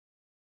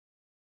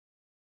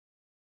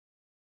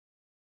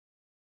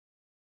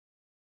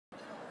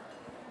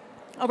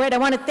All right, I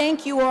want to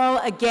thank you all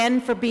again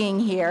for being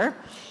here,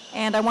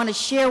 and I want to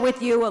share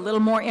with you a little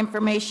more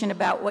information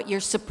about what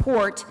your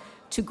support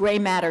to Gray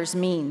Matters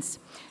means.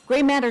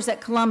 Gray Matters at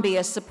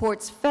Columbia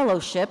supports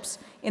fellowships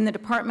in the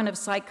Department of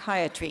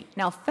Psychiatry.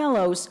 Now,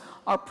 fellows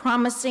are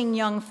promising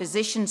young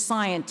physician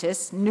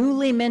scientists,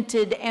 newly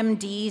minted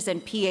MDs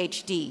and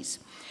PhDs.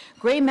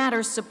 Gray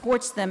Matters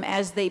supports them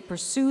as they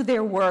pursue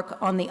their work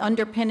on the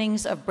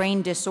underpinnings of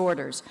brain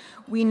disorders.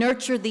 We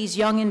nurture these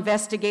young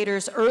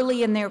investigators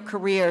early in their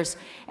careers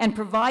and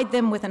provide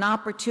them with an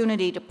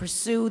opportunity to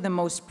pursue the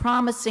most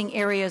promising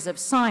areas of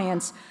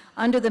science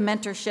under the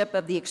mentorship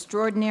of the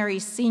extraordinary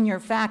senior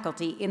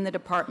faculty in the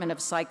Department of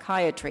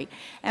Psychiatry.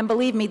 And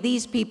believe me,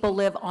 these people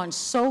live on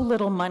so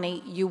little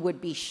money, you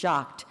would be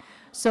shocked.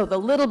 So the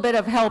little bit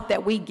of help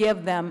that we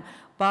give them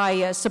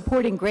by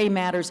supporting Gray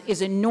Matters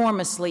is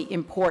enormously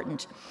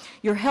important.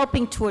 You're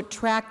helping to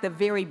attract the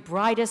very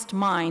brightest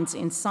minds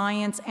in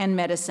science and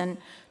medicine,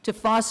 to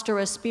foster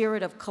a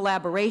spirit of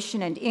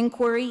collaboration and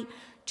inquiry,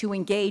 to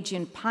engage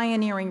in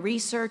pioneering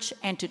research,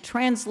 and to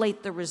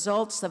translate the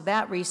results of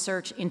that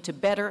research into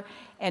better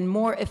and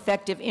more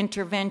effective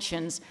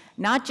interventions,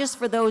 not just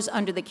for those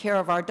under the care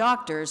of our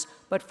doctors,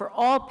 but for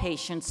all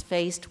patients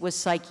faced with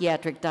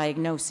psychiatric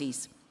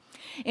diagnoses.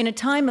 In a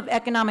time of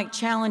economic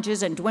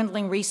challenges and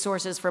dwindling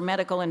resources for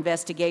medical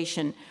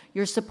investigation,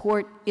 your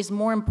support is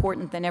more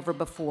important than ever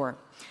before.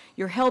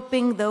 You're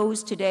helping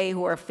those today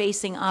who are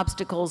facing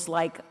obstacles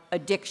like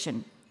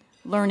addiction,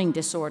 learning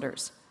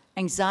disorders,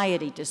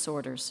 anxiety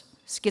disorders,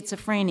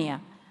 schizophrenia,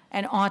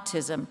 and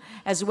autism,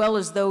 as well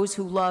as those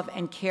who love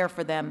and care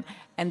for them,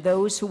 and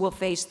those who will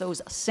face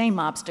those same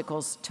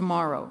obstacles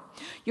tomorrow.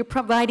 You're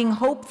providing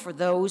hope for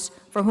those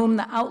for whom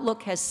the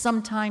outlook has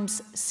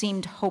sometimes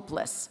seemed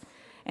hopeless,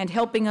 and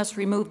helping us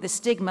remove the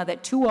stigma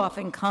that too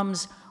often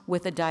comes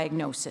with a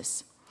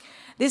diagnosis.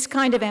 This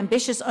kind of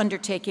ambitious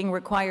undertaking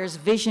requires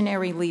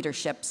visionary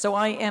leadership, so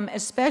I am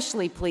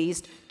especially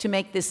pleased to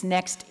make this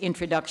next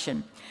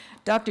introduction.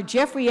 Dr.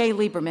 Jeffrey A.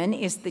 Lieberman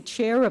is the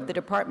chair of the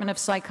Department of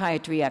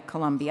Psychiatry at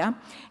Columbia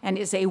and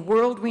is a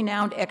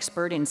world-renowned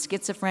expert in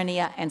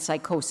schizophrenia and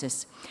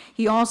psychosis.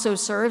 He also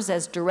serves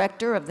as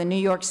director of the New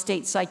York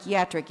State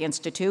Psychiatric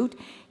Institute.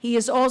 He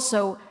is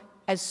also,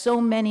 as so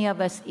many of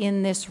us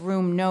in this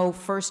room know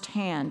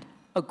firsthand,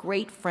 a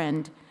great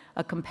friend,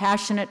 a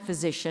compassionate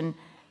physician,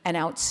 an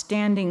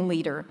outstanding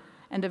leader,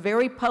 and a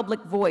very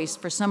public voice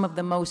for some of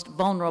the most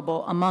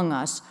vulnerable among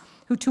us,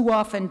 who too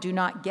often do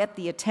not get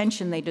the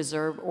attention they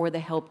deserve or the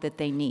help that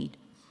they need.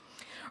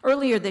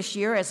 Earlier this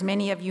year, as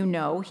many of you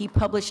know, he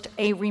published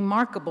a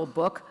remarkable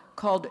book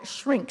called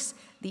Shrinks,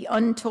 The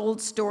Untold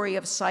Story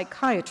of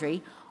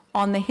Psychiatry,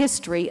 on the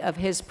history of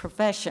his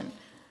profession.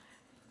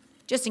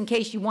 Just in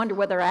case you wonder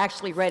whether I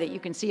actually read it, you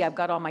can see I've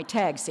got all my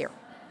tags here.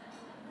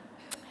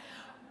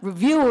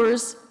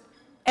 Reviewers,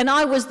 and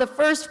I was the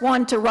first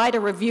one to write a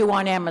review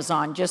on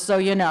Amazon, just so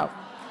you know.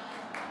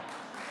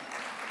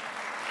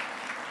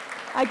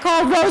 I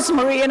called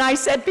Rosemary and I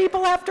said,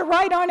 people have to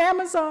write on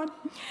Amazon.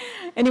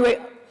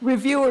 Anyway,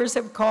 reviewers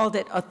have called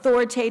it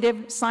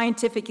authoritative,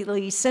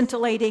 scientifically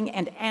scintillating,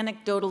 and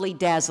anecdotally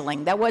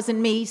dazzling. That wasn't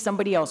me,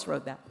 somebody else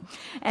wrote that.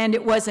 And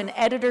it was an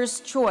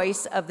editor's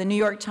choice of the New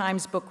York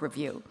Times Book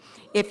Review.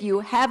 If you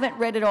haven't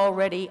read it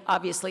already,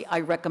 obviously I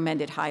recommend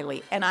it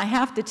highly. And I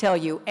have to tell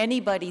you,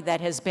 anybody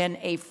that has been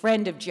a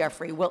friend of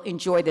Jeffrey will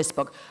enjoy this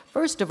book.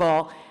 First of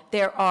all,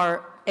 there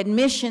are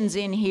admissions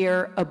in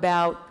here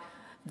about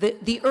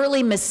the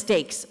early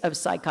mistakes of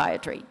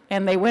psychiatry,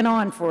 and they went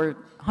on for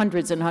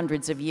hundreds and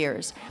hundreds of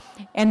years.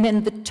 And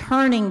then the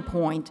turning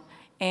point,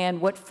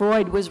 and what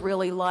Freud was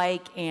really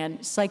like, and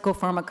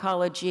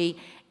psychopharmacology,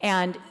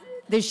 and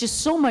there's just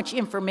so much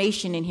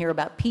information in here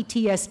about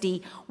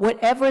PTSD.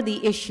 Whatever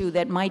the issue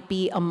that might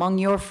be among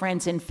your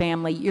friends and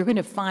family, you're going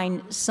to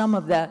find some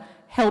of the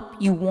help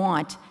you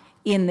want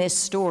in this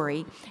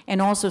story,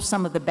 and also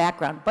some of the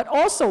background. But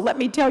also, let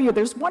me tell you,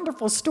 there's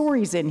wonderful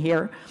stories in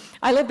here.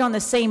 I lived on the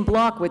same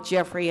block with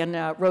Jeffrey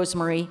and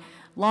Rosemary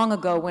long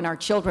ago when our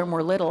children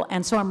were little,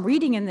 and so I'm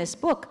reading in this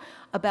book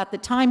about the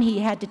time he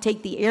had to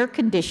take the air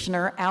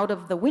conditioner out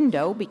of the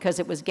window because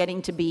it was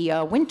getting to be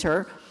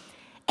winter,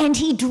 and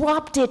he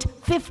dropped it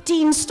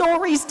 15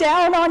 stories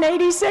down on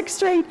 86th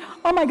Street.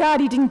 Oh my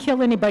God, he didn't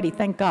kill anybody,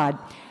 thank God.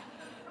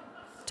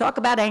 Talk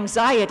about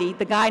anxiety,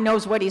 the guy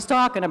knows what he's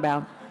talking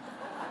about.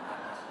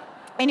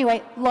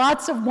 Anyway,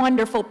 lots of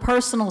wonderful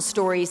personal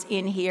stories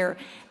in here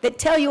that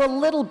tell you a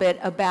little bit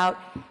about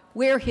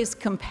where his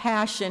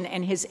compassion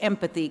and his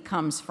empathy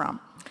comes from.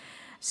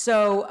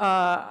 So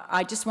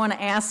I just want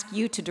to ask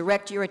you to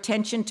direct your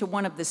attention to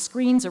one of the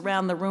screens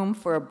around the room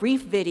for a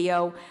brief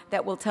video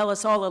that will tell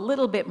us all a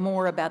little bit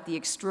more about the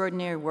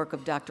extraordinary work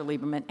of Dr.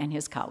 Lieberman and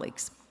his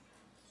colleagues.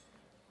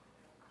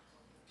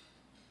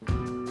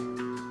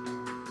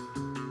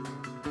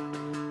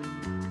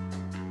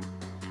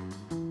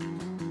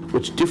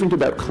 What's different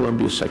about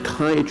Columbia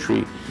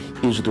Psychiatry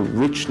is the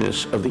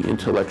richness of the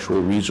intellectual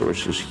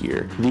resources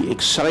here. The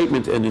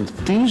excitement and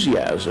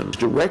enthusiasm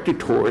directed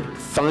toward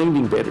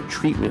finding better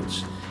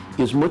treatments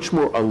is much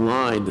more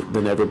aligned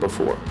than ever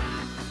before.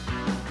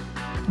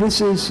 This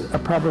is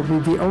probably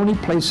the only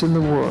place in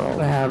the world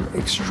to have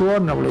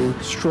extraordinarily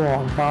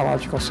strong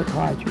biological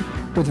psychiatry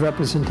with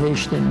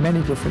representation in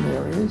many different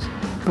areas.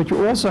 But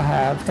you also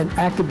have an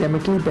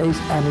academically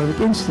based analytic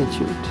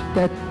institute.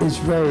 That is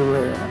very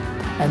rare,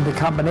 and the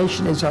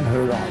combination is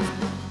unheard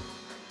of.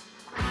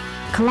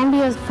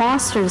 Columbia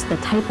fosters the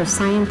type of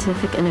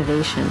scientific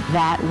innovation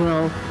that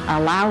will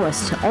allow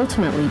us to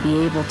ultimately be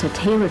able to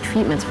tailor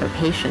treatments for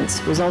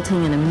patients,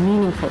 resulting in a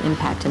meaningful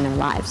impact in their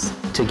lives.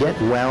 To get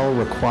well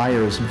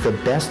requires the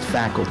best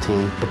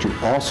faculty, but you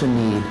also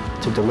need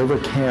to deliver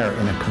care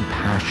in a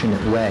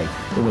compassionate way,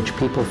 in which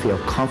people feel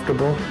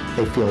comfortable,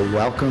 they feel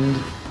welcomed,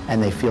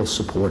 and they feel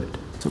supported.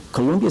 So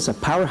Columbia is a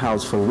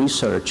powerhouse for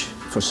research,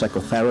 for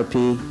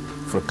psychotherapy,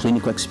 for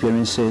clinical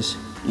experiences.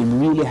 It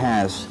really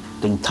has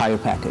the entire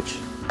package.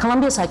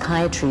 Columbia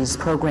Psychiatry's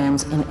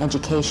programs in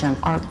education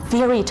are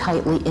very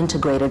tightly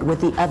integrated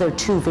with the other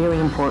two very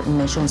important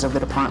missions of the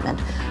department,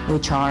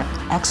 which are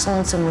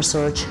excellence in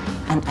research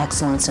and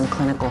excellence in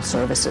clinical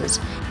services.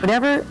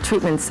 Whatever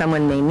treatment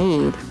someone may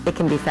need, it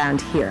can be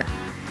found here.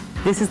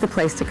 This is the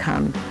place to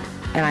come,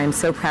 and I am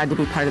so proud to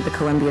be part of the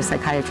Columbia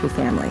Psychiatry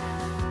family.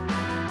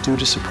 Due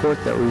to support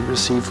that we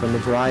receive from a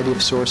variety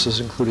of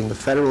sources, including the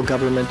federal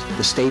government,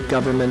 the state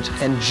government,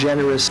 and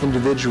generous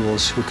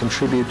individuals who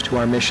contribute to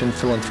our mission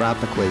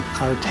philanthropically.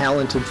 Our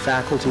talented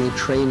faculty,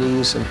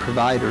 trainees, and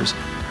providers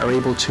are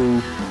able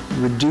to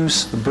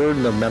reduce the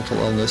burden of mental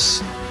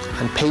illness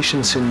on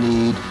patients in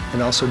need,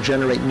 and also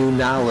generate new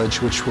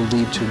knowledge which will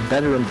lead to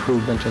better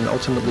improvement and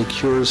ultimately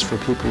cures for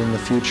people in the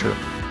future.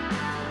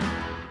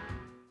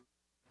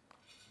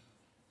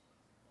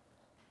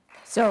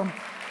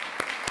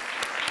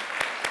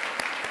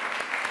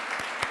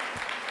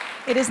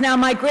 It is now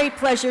my great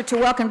pleasure to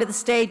welcome to the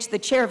stage the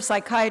Chair of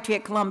Psychiatry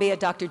at Columbia,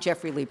 Dr.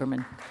 Jeffrey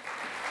Lieberman.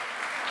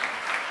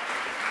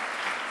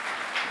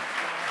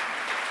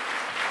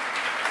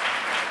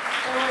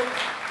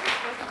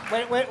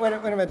 Wait a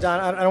minute, Don.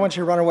 I don't want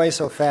you to run away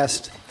so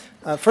fast.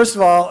 First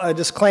of all, a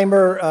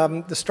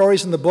disclaimer, the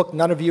stories in the book,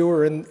 none of you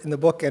are in the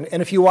book. And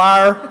if you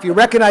are, if you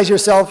recognize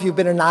yourself, you've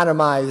been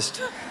anonymized.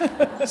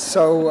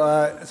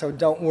 So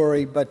don't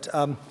worry. But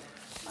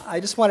I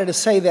just wanted to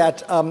say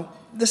that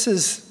this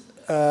is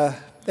an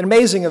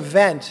amazing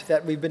event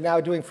that we've been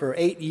now doing for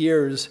 8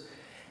 years.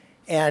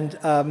 And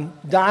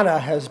Donna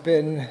has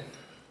been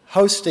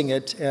hosting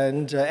it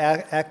and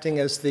acting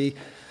as the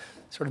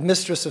sort of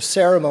mistress of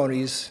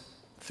ceremonies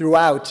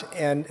throughout,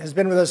 and has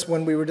been with us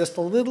when we were just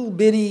a little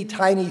bitty,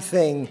 tiny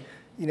thing.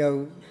 You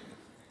know,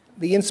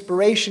 the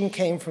inspiration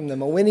came from the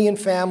Mowinian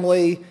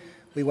family.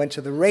 We went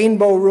to the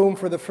Rainbow Room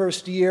for the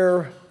first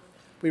year.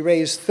 We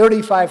raised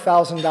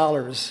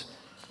 $35,000.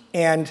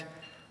 And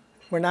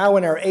we're now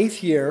in our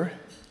 8th year,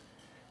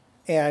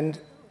 and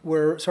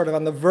we're sort of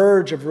on the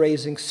verge of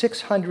raising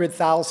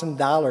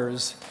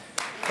 $600,000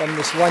 from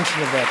this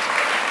luncheon event.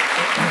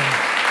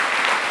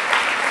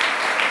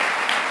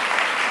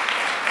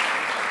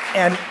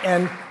 And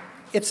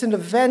it's an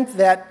event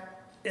that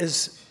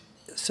is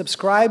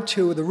subscribed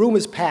to, the room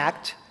is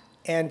packed,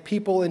 and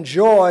people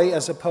enjoy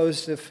as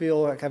opposed to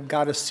feel like I've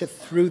got to sit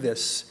through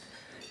this.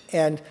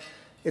 And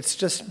it's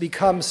just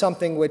become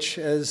something which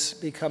has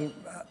become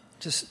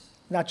just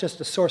not just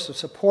a source of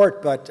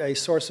support, but a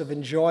source of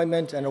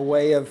enjoyment and a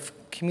way of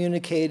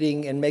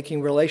communicating and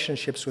making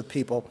relationships with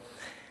people.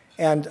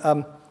 And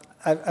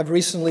I've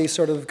recently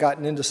sort of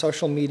gotten into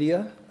social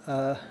media.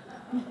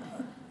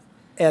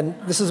 And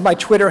this is my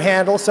Twitter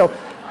handle, so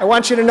I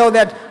want you to know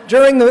that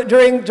during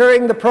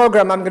the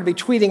program, I'm going to be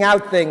tweeting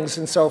out things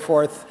and so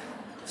forth.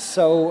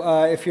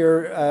 So if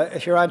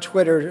you're on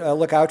Twitter,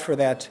 look out for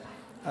that.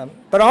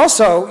 But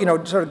also, you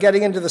know, sort of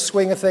getting into the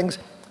swing of things.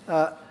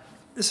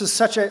 This is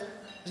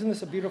isn't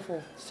this a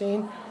beautiful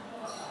scene?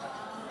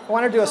 I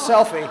want to do a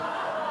selfie.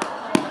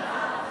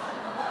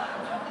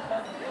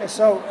 Okay,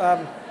 so.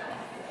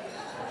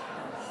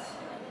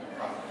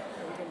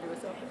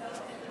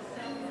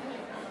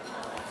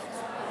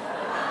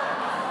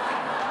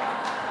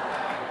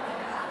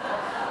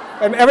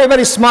 And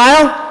everybody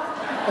smile.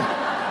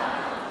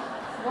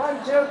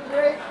 1, 2,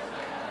 3.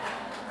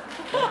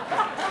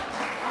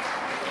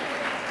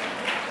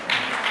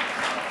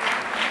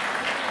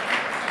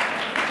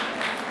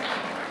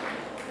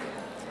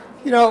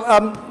 You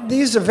know,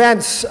 these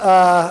events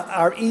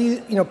are,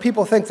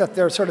 people think that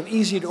they're sort of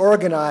easy to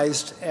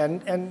organize,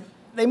 and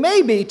they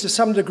may be to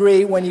some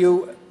degree when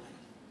you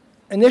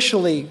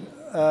initially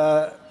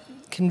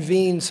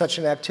convene such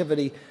an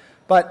activity.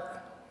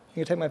 But, can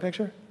you take my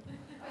picture?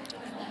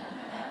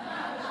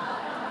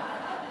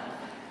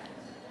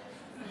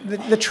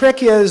 The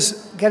trick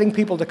is getting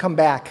people to come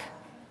back.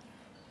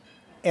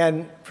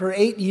 And for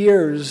 8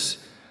 years,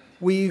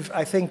 we've,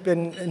 I think,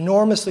 been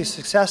enormously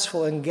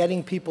successful in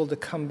getting people to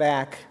come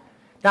back,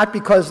 not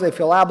because they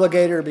feel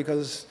obligated or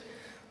because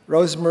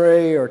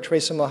Rosemary or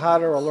Teresa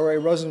Mojada or Laurie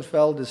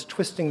Rosenfeld is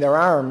twisting their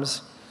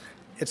arms.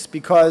 It's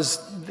because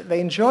they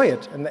enjoy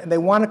it and they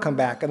want to come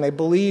back and they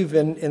believe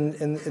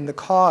in the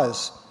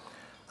cause.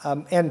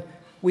 And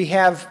we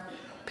have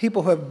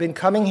people who have been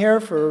coming here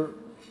for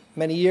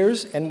many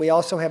years, and we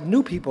also have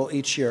new people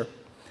each year.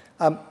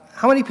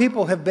 How many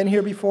people have been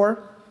here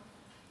before?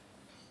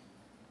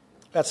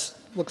 That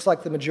looks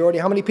like the majority.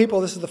 How many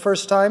people, this is the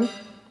first time?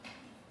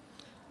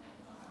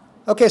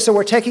 Okay, so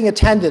we're taking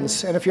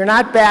attendance, and if you're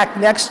not back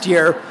next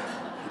year,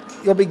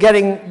 you'll be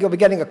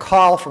getting a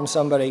call from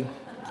somebody.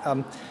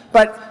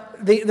 But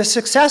the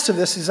success of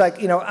this is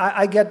like,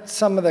 I get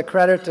some of the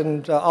credit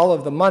and all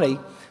of the money,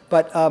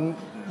 but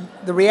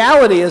the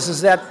reality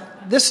is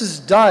that this is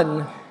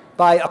done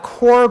by a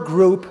core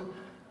group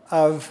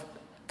of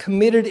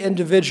committed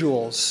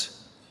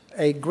individuals,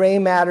 a Gray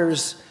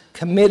Matters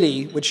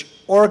committee which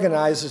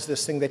organizes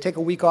this thing. They take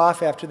a week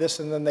off after this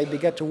and then they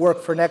get to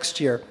work for next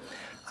year.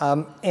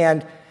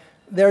 And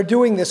they're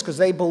doing this because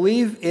they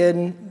believe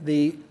in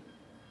the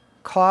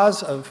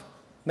cause of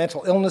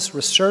mental illness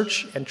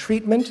research and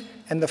treatment,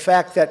 and the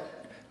fact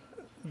that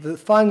the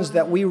funds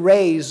that we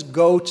raise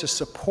go to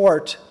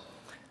support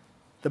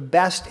the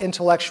best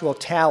intellectual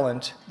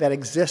talent that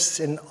exists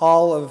in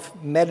all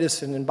of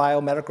medicine and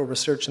biomedical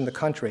research in the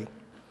country.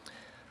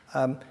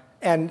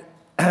 And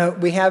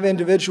we have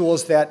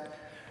individuals that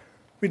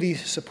really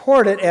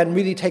support it and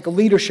really take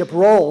leadership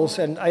roles.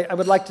 And I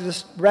would like to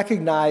just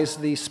recognize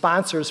the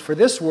sponsors for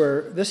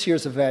this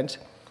year's event,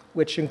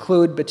 which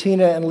include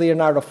Bettina and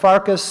Leonardo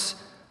Farkas,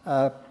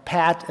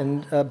 Pat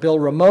and Bill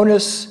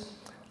Ramonis,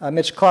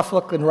 Mitch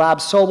Koflik and Rob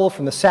Sobel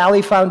from the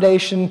Sally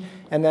Foundation,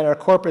 and then our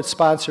corporate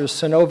sponsors,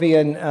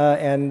 Synovian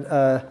and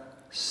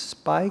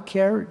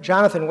Spycare.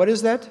 Jonathan, what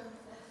is that?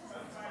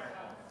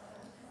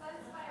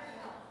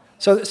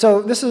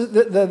 So this is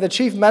the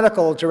chief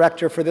medical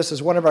director for this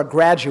is one of our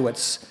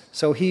graduates,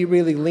 so he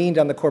really leaned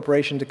on the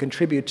corporation to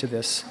contribute to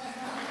this.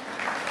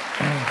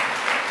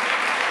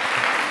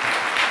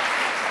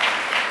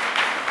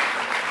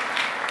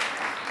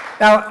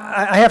 Now,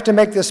 I have to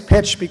make this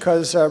pitch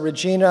because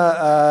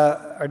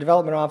Regina, our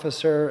development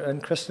officer,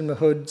 and Kristen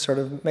Mahood sort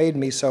of made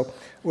me. So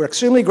we're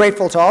extremely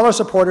grateful to all our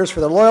supporters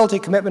for their loyalty,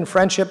 commitment,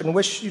 friendship, and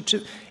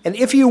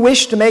if you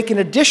wish to make an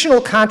additional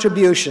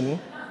contribution,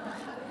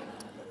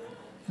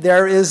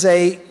 there is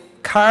a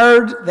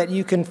card that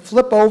you can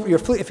flip over.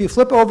 If you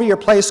flip over your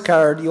place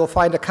card, you'll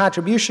find a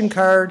contribution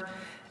card,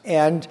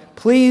 and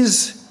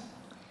please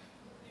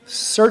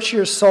search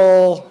your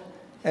soul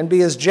and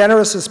be as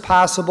generous as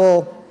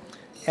possible.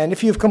 And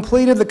if you've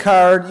completed the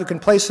card, you can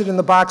place it in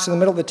the box in the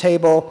middle of the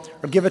table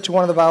or give it to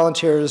one of the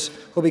volunteers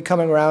who will be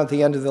coming around at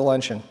the end of the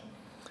luncheon.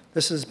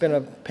 This has been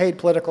a paid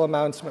political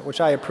announcement, which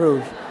I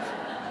approve.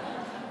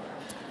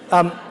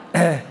 But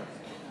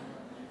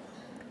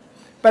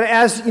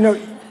as you know,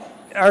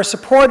 our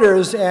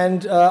supporters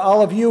and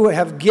all of you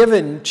have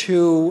given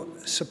to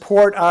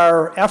support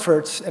our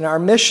efforts and our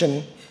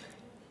mission,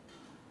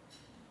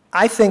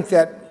 I think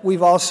that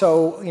we've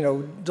also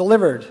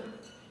delivered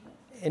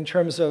in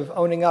terms of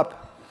owning up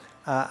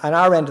on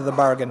our end of the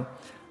bargain.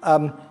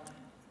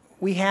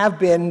 We have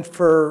been,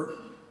 for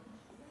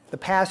the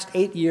past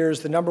 8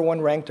 years, the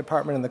 #1 ranked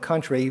department in the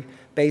country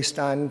based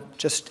on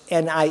just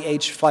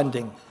NIH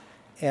funding.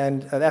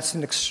 And that's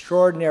an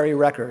extraordinary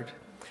record.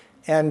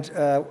 And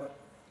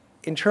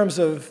in terms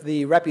of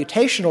the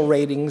reputational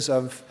ratings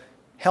of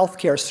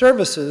healthcare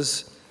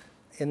services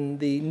in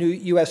the new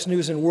U.S.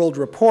 News and World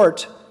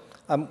Report,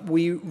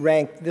 we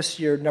ranked this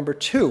year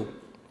 #2.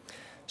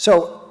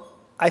 So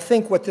I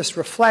think what this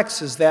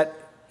reflects is that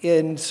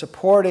in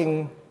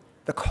supporting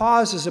the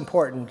cause is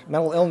important,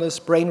 mental illness,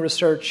 brain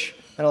research,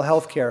 mental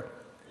health care.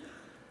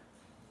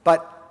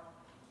 But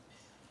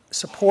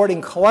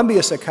supporting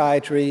Columbia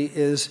Psychiatry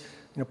is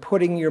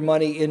putting your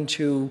money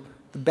into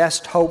the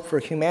best hope for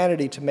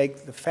humanity to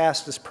make the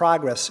fastest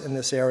progress in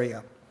this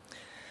area.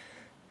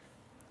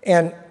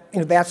 And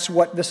that's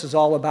what this is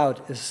all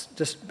about, is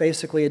just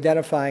basically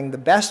identifying the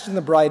best and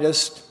the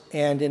brightest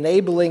and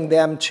enabling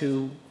them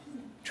to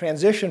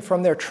transition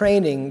from their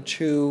training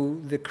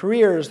to the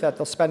careers that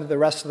they'll spend the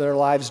rest of their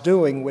lives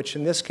doing, which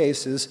in this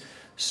case is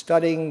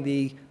studying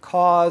the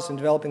cause and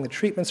developing the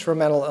treatments for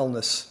mental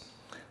illness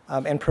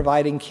and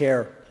providing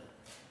care.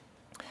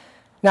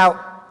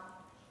 Now,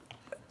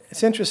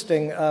 it's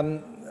interesting,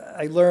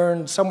 I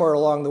learned somewhere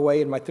along the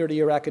way in my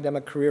 30-year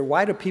academic career,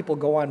 why do people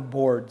go on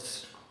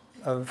boards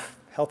of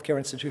healthcare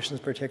institutions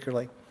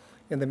particularly?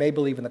 And they may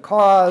believe in the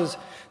cause,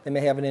 they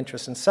may have an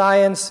interest in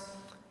science,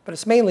 but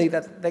it's mainly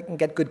that they can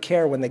get good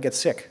care when they get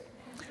sick.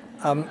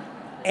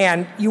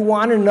 And you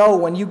want to know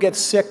when you get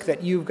sick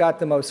that you've got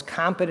the most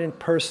competent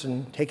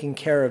person taking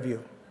care of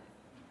you.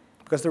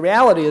 Because the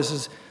reality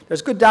is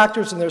there's good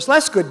doctors and there's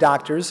less good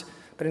doctors,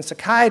 but in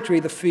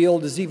psychiatry the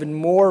field is even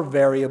more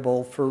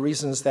variable for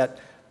reasons that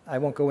I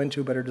won't go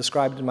into but are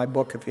described in my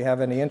book if you have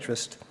any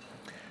interest.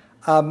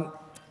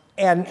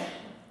 And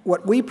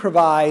what we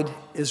provide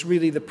is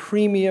really the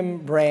premium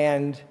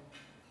brand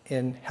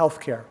in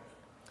healthcare,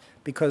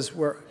 because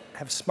we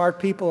have smart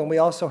people and we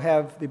also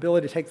have the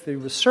ability to take the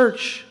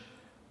research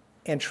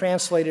and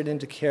translate it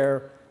into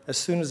care as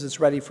soon as it's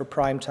ready for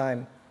prime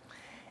time.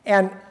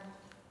 And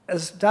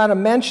as Donna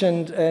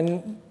mentioned,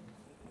 in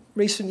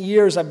recent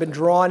years I've been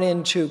drawn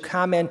into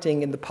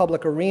commenting in the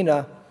public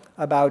arena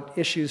about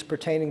issues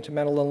pertaining to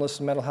mental illness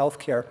and mental health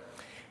care,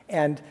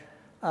 and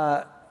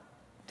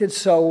did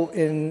so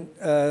in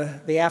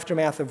the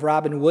aftermath of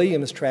Robin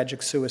Williams'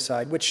 tragic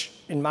suicide, which,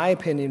 in my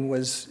opinion,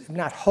 was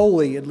not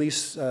wholly, at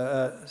least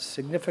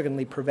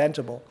significantly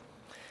preventable.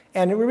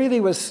 And it really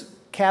was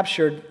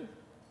captured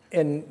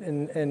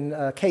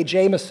in Kay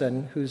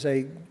Jamison, who's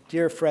a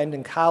dear friend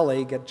and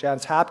colleague at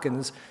Johns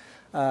Hopkins,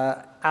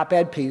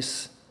 op-ed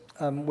piece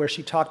where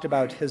she talked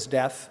about his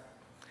death.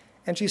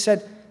 And she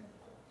said,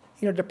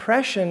 you know,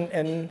 depression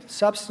and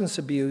substance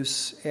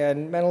abuse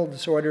and mental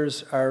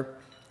disorders are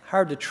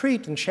hard to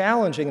treat and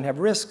challenging and have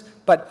risks,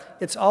 but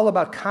it's all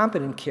about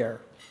competent care.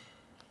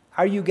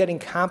 Are you getting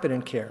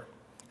competent care?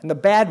 And the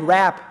bad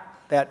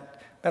rap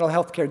that mental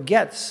health care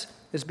gets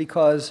is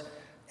because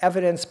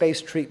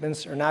evidence-based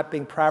treatments are not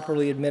being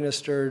properly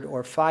administered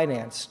or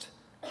financed.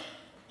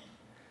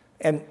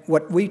 And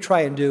what we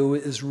try and do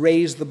is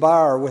raise the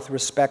bar with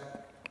respect.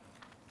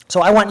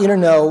 So I want you to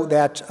know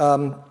that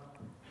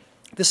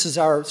this is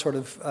our sort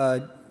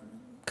of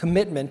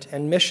commitment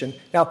and mission.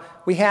 Now,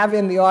 we have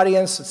in the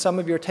audience at some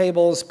of your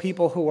tables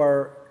people who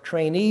are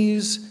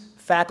trainees,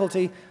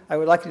 faculty. I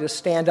would like you to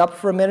stand up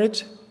for a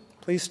minute.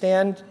 Please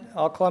stand,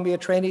 all Columbia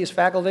trainees,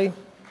 faculty.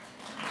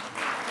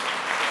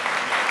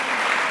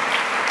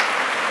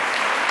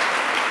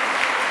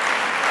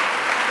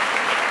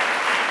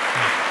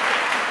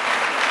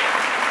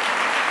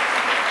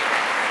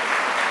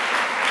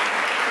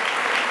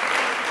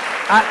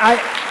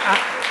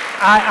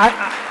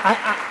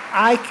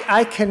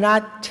 I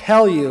cannot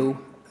tell you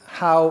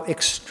how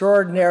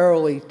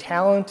extraordinarily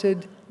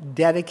talented,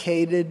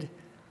 dedicated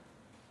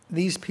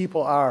these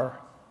people are.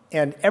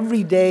 And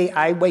every day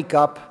I wake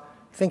up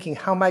thinking,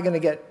 how am I going to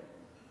get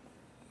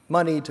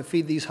money to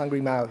feed these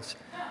hungry mouths?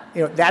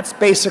 You know, that's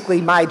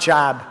basically my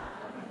job.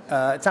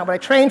 It's not what I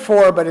train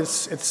for, but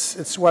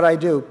it's what I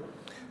do.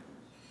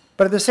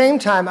 But at the same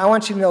time, I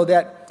want you to know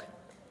that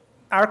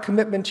our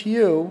commitment to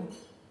you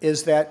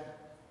is that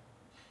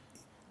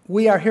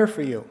we are here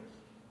for you.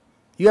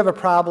 You have a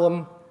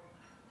problem,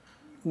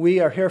 we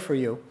are here for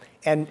you.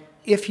 And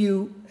if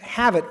you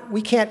have it,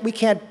 we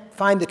can't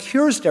find the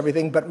cures to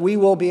everything, but we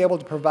will be able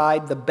to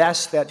provide the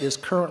best that is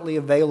currently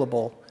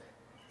available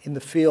in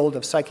the field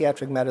of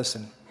psychiatric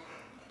medicine.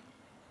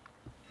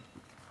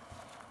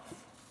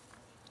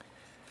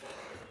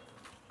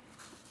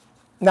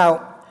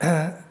 Now,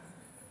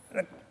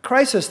 the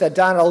crisis that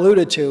Donna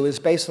alluded to is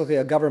basically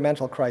a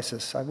governmental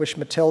crisis. I wish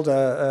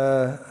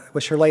Matilda,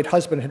 wish her late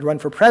husband had run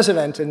for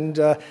president and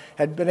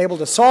had been able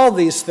to solve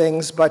these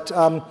things, but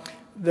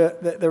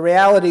the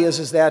reality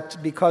is that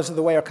because of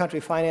the way our country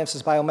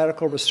finances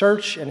biomedical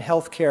research and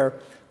healthcare,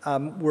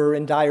 we're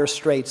in dire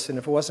straits. And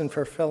if it wasn't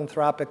for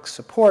philanthropic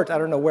support, I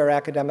don't know where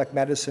academic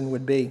medicine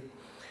would be.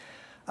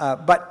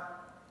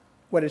 But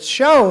what it's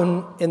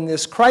shown in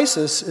this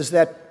crisis is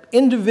that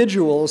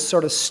individuals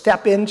sort of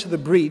step into the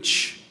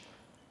breach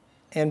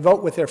and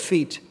vote with their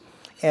feet.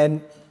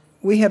 And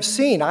we have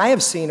seen, I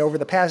have seen over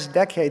the past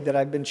decade that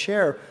I've been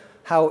chair,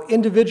 how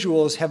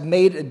individuals have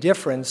made a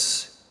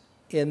difference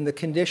in the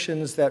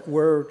conditions that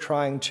we're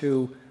trying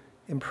to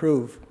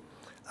improve.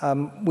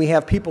 We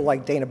have people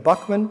like Dana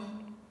Buckman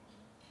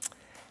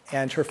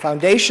and her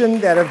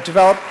foundation that have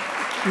developed,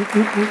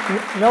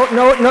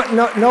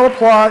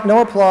 no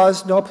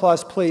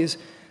applause, please,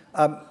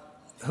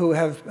 who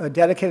have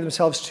dedicated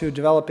themselves to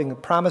developing a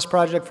Promise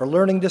Project for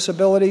learning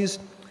disabilities.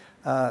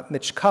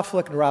 Mitch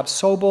Kuflick and Rob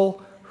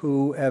Sobel,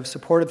 who have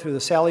supported through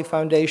the Sally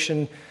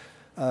Foundation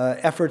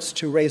efforts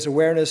to raise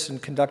awareness and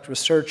conduct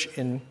research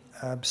in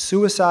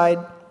suicide.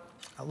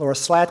 Laura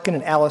Slatkin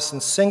and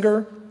Allison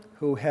Singer,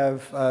 who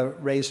have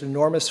raised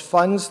enormous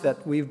funds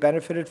that we've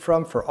benefited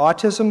from for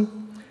autism.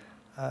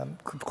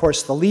 Of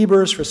course, the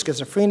Liebers for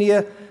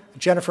schizophrenia.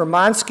 Jennifer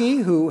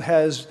Monsky, who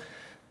has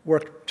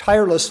worked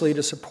tirelessly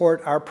to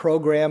support our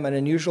program, an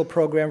unusual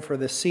program for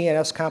the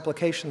CNS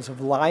complications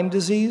of Lyme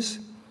disease.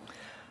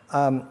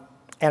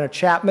 Anna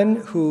Chapman,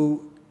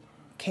 who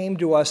came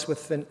to us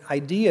with an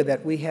idea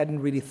that we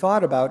hadn't really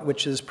thought about,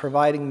 which is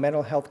providing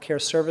mental health care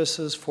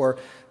services for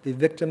the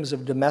victims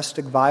of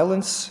domestic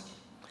violence.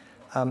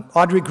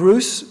 Audrey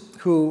Gruss,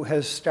 who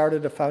has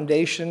started a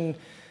foundation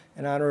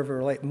in honor of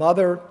her late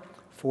mother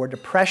for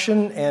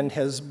depression and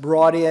has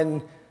brought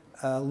in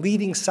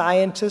leading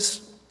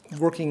scientists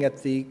working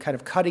at the kind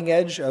of cutting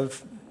edge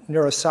of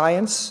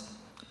neuroscience.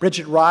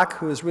 Bridget Rock,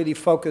 who has really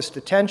focused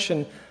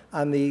attention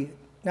on the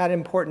not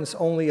importance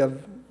only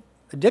of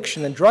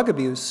addiction and drug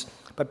abuse,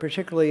 but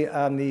particularly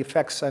on the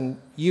effects on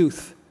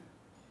youth,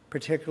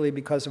 particularly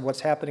because of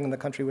what's happening in the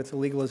country with the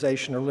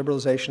legalization or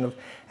liberalization of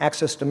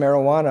access to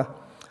marijuana.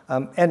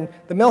 And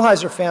the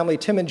Millhiser family,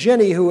 Tim and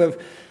Ginny, who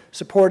have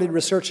supported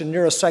research in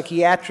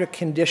neuropsychiatric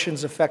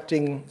conditions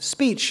affecting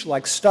speech,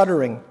 like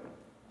stuttering.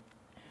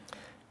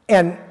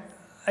 And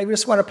I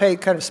just want to pay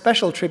kind of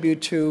special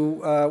tribute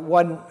to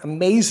one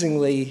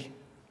amazingly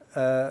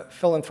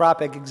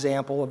philanthropic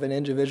example of an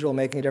individual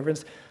making a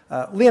difference.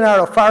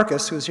 Leonardo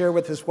Farkas, who's here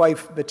with his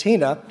wife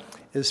Bettina,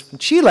 is from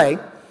Chile,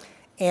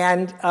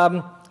 and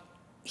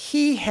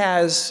he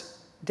has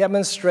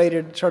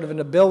demonstrated sort of an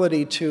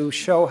ability to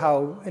show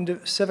how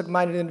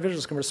civic-minded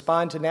individuals can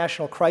respond to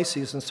national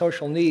crises and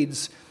social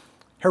needs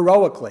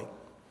heroically.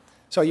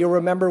 So you'll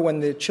remember when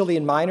the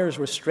Chilean miners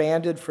were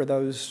stranded for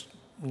those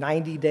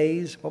 90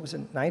 days, what was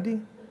it,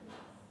 90?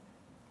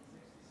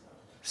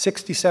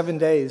 67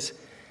 days.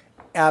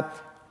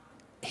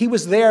 He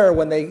was there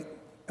when they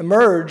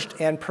emerged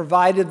and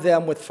provided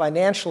them with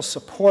financial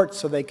support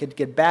so they could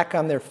get back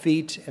on their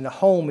feet and a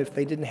home if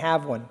they didn't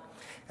have one.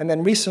 And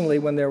then recently,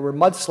 when there were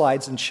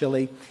mudslides in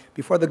Chile,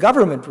 before the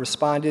government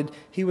responded,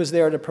 he was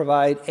there to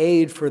provide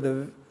aid for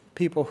the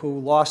people who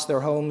lost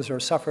their homes or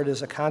suffered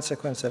as a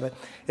consequence of it.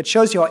 It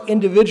shows you how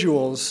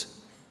individuals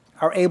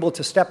are able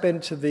to step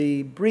into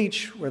the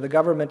breach where the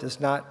government is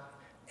not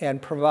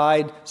and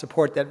provide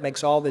support that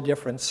makes all the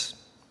difference.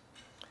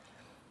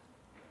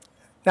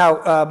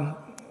 Now,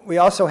 we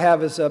also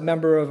have, as a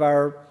member of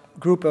our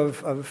group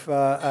of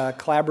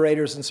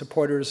collaborators and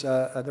supporters,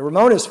 the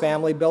Ramones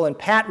family, Bill and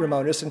Pat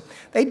Ramones, and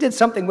they did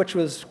something which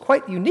was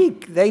quite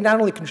unique. They not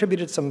only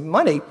contributed some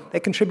money, they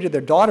contributed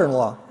their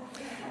daughter-in-law.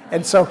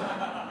 And so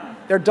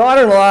their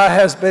daughter-in-law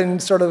has been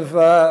sort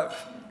of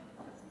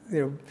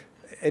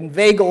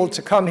inveigled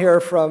to come here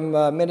from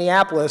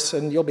Minneapolis,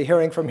 and you'll be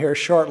hearing from here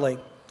shortly.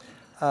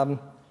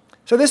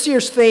 So this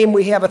year's theme,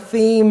 we have a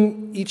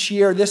theme each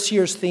year. This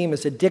year's theme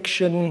is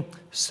addiction,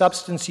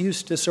 substance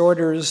use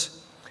disorders,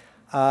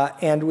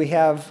 and we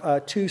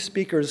have two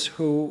speakers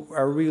who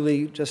are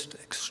really just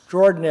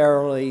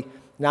extraordinarily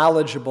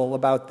knowledgeable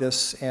about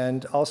this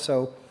and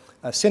also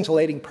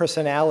scintillating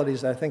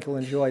personalities that I think you'll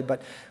enjoy.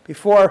 But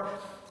before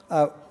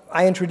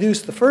I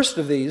introduce the first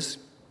of these,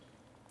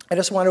 I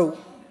just want to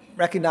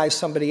recognize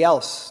somebody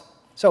else.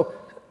 So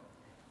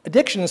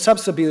addiction and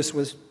substance abuse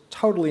was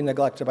totally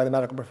neglected by the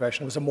medical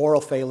profession. It was a moral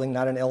failing,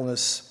 not an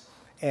illness.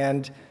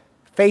 And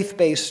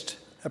faith-based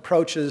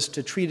approaches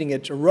to treating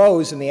it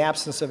arose in the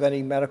absence of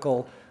any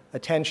medical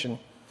attention.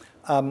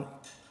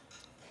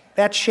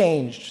 That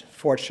changed,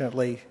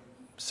 fortunately,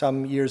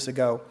 some years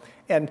ago.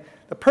 And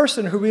the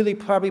person who really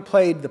probably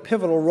played the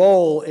pivotal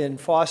role in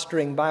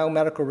fostering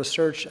biomedical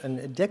research and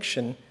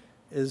addiction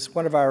is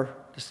one of our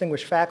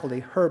distinguished faculty,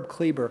 Herb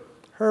Kleber.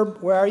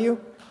 Herb, where are you?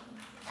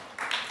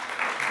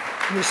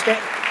 Can you stand?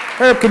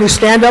 Herb, can you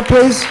stand up,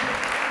 please?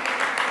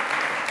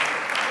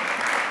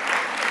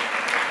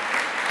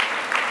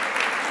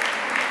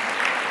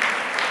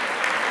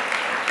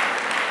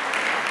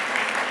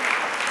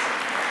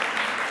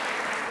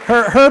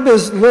 Herb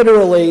is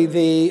literally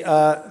the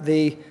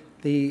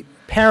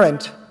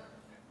parent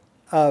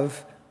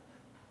of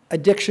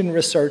addiction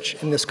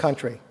research in this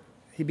country.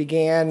 He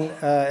began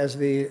as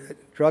the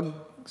drug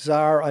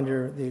czar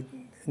under the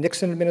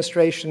Nixon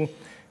administration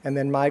and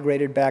then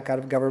migrated back out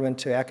of government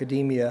to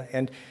academia.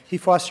 And he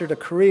fostered a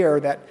career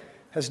that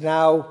has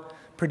now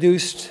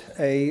produced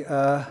a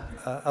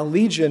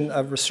legion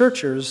of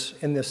researchers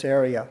in this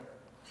area.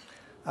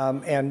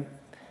 And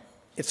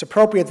it's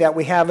appropriate that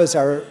we have as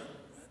our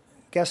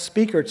guest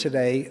speaker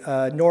today,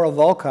 Nora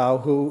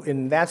Volkow, who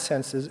in that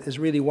sense is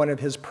really one of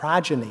his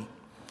progeny,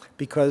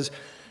 because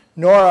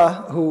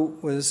Nora, who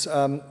was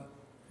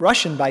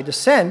Russian by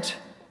descent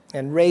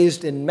and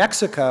raised in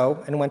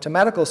Mexico and went to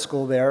medical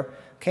school there,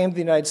 came to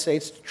the United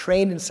States,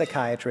 trained in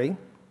psychiatry,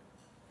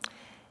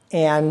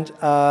 and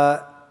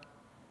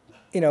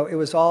it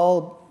was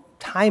all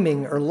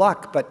timing or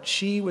luck, but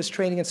she was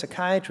training in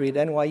psychiatry at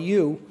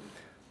NYU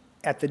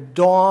at the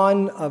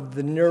dawn of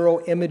the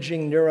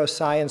neuroimaging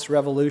neuroscience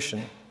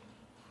revolution.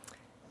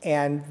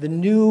 And the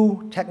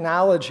new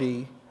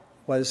technology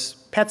was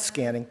PET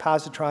scanning,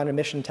 positron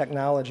emission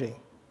technology,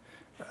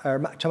 or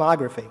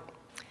tomography.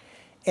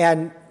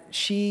 And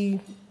she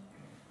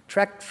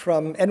trekked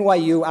from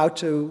NYU out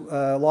to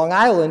Long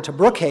Island to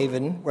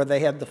Brookhaven, where they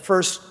had the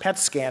first PET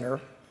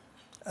scanner,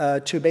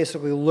 to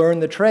basically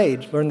learn the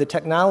trade, learn the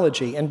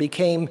technology, and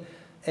became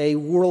a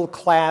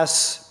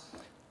world-class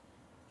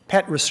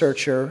PET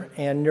researcher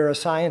and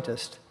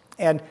neuroscientist.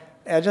 And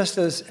just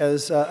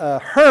as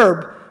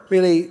Herb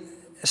really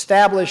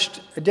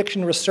established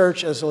addiction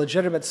research as a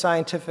legitimate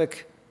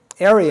scientific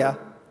area,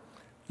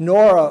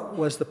 Nora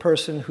was the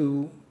person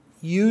who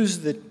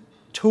used the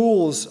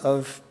tools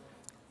of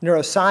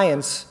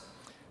neuroscience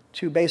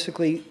to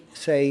basically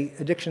say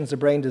addiction is a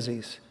brain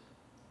disease,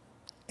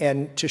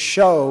 and to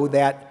show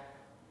that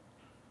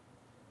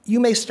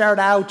you may start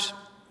out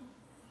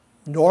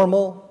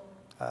normal,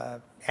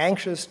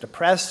 anxious,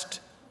 depressed,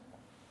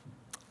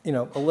 a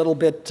little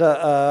bit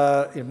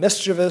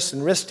mischievous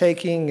and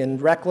risk-taking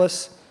and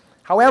reckless.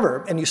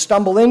 However, and you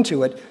stumble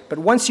into it, but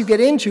once you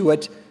get into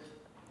it,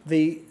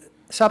 the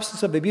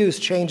substance of abuse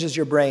changes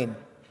your brain.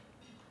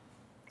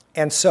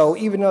 And so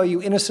even though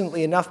you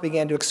innocently enough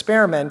began to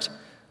experiment,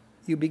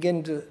 you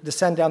begin to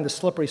descend down the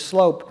slippery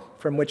slope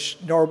from which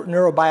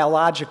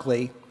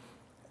neurobiologically,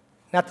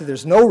 not that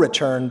there's no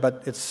return,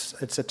 but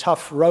it's a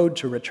tough road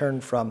to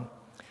return from.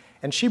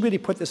 And she really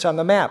put this on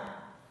the map.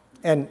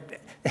 And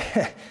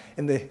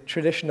in the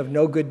tradition of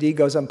no good deed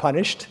goes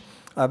unpunished,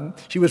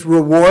 she was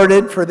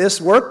rewarded for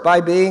this work by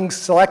being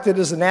selected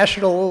as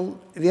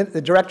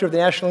the director of the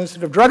National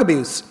Institute of Drug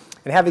Abuse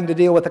and having to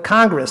deal with the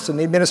Congress and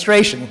the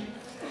administration.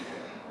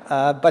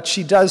 But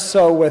she does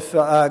so with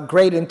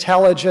great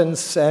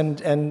intelligence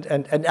and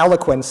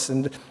eloquence,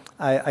 and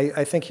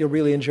I think you'll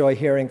really enjoy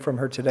hearing from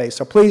her today.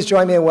 So please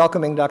join me in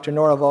welcoming Dr.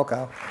 Nora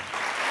Volkow.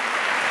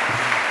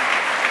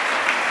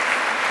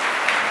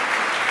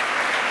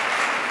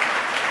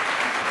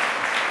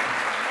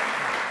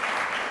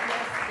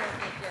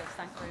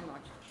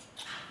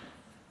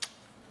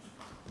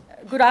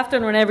 Good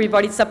afternoon,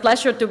 everybody. It's a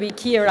pleasure to be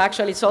here.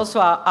 Actually, it's also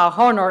an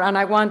honor, and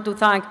I want to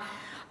thank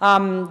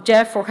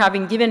Jeff for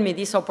having given me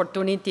this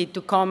opportunity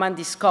to come and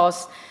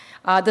discuss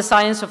the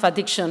science of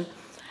addiction.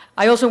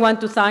 I also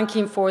want to thank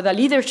him for the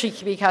leadership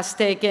he has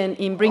taken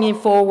in bringing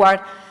forward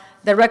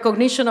the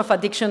recognition of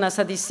addiction as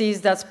a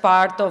disease that's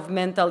part of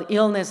mental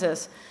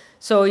illnesses.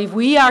 So if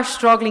we are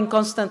struggling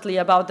constantly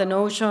about the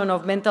notion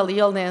of mental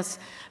illness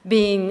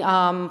being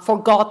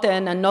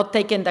forgotten and not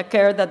taking the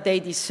care that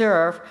they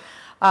deserve,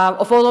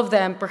 of all of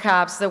them,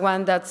 perhaps the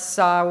one that's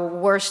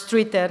worst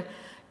treated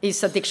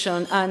is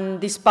addiction. And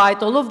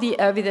despite all of the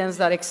evidence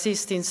that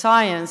exists in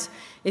science,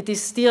 it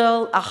is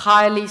still a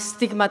highly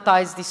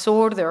stigmatized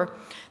disorder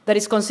that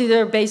is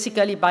considered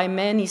basically by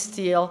many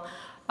still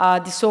a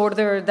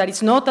disorder that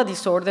is not a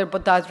disorder,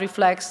 but that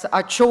reflects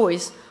a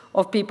choice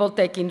of people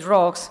taking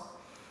drugs.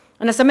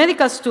 And as a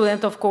medical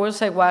student, of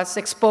course, I was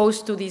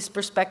exposed to this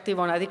perspective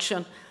on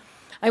addiction.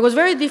 It was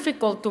very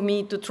difficult to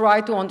me to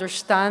try to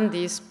understand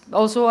this,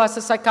 also as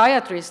a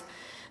psychiatrist,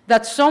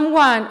 that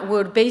someone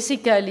would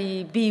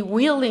basically be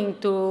willing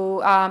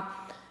to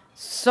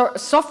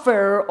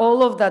suffer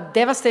all of the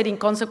devastating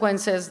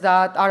consequences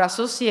that are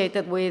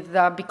associated with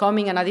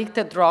becoming an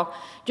addicted drug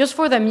just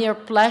for the mere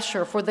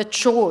pleasure, for the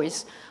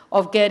choice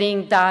of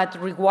getting that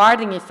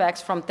rewarding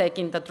effects from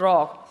taking the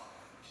drug.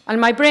 And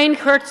my brain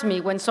hurts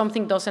me when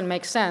something doesn't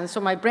make sense. So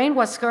my brain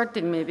was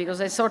hurting me because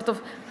I sort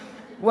of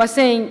was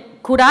saying,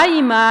 could I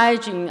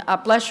imagine a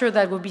pleasure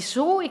that would be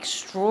so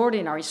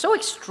extraordinary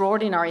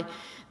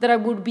that I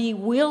would be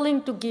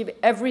willing to give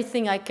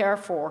everything I care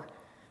for,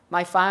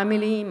 my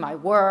family, my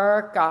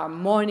work,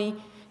 money,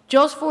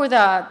 just for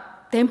the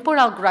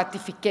temporal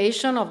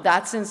gratification of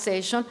that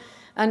sensation,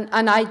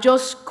 and I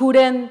just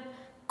couldn't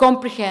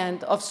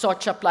comprehend of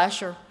such a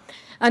pleasure.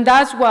 And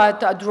that's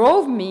what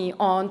drove me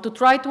on to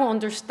try to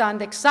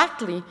understand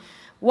exactly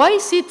why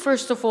is it,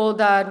 first of all,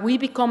 that we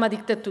become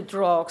addicted to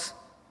drugs,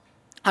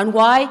 and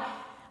why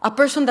a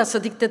person that's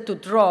addicted to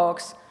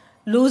drugs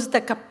loses the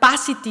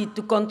capacity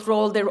to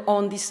control their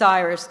own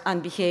desires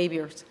and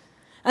behaviors.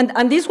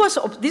 And this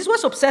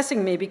was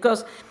obsessing me,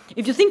 because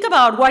if you think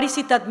about what is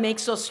it that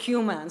makes us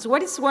humans,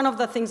 what is one of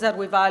the things that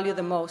we value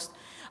the most?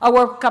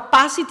 Our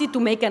capacity to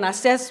make an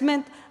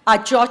assessment, a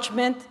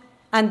judgment,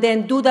 and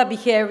then do the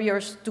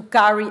behaviors to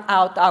carry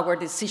out our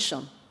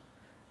decision.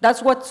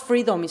 That's what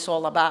freedom is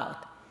all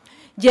about.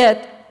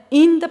 Yet,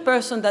 in the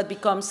person that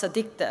becomes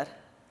addicted,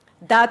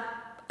 that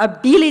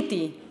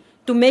ability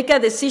to make a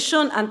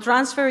decision and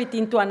transfer it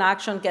into an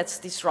action gets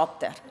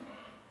disrupted.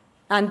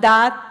 And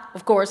that,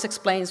 of course,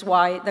 explains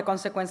why the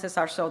consequences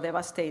are so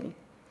devastating.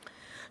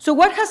 So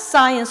what has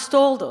science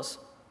told us?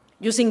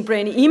 Using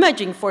brain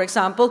imaging, for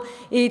example,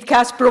 it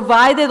has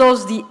provided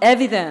us the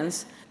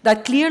evidence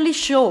that clearly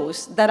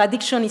shows that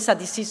addiction is a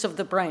disease of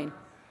the brain.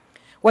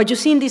 What you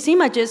see in these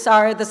images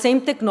are the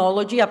same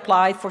technology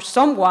applied for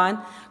someone,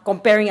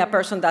 comparing a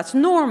person that's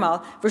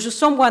normal versus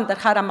someone that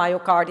had a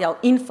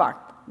myocardial infarct.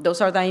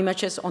 Those are the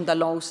images on the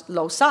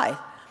low side.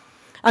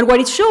 And what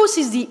it shows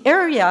is the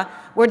area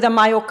where the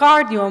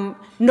myocardium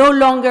no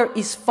longer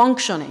is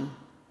functioning.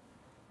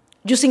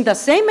 Using the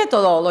same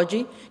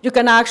methodology, you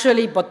can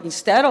actually, but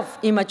instead of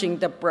imaging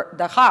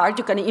the heart,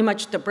 you can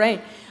image the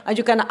brain, and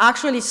you can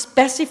actually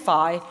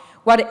specify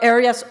what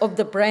areas of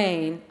the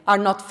brain are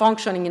not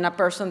functioning in a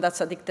person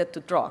that's addicted to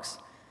drugs.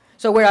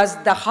 So whereas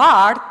the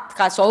heart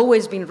has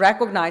always been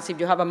recognized, if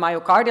you have a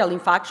myocardial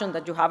infarction,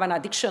 that you have an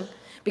addiction,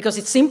 because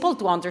it's simple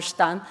to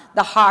understand,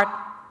 the heart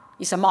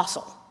is a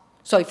muscle.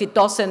 So if it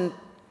doesn't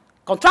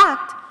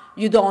contract,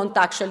 you don't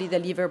actually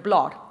deliver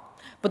blood.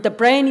 But the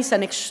brain is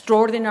an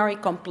extraordinary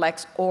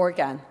complex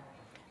organ.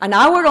 And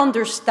our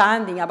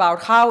understanding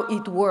about how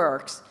it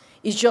works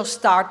is just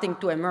starting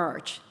to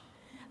emerge.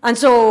 And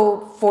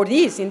so for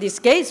this, in this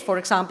case, for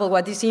example,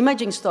 what these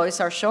imaging studies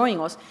are showing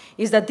us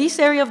is that this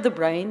area of the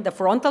brain, the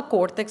frontal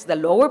cortex, the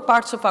lower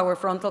parts of our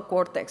frontal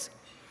cortex,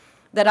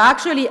 that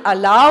actually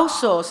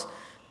allows us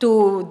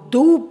to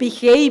do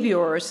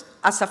behaviors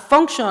as a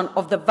function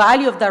of the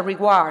value of the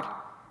reward.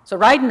 So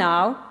right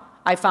now,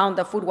 I found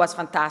the food was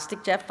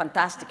fantastic, Jeff,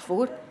 fantastic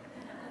food.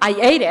 I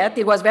ate it.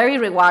 It was very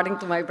rewarding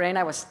to my brain.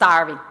 I was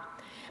starving.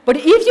 But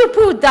if you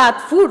put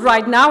that food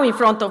right now in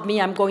front of me,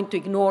 I'm going to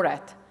ignore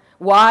it.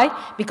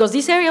 Why? Because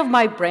this area of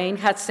my brain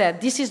had said,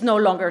 this is no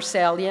longer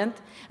salient,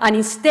 and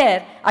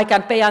instead, I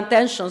can pay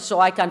attention so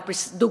I can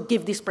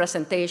give this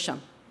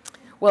presentation.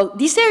 Well,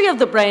 this area of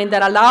the brain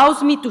that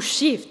allows me to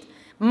shift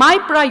my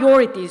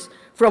priorities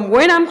from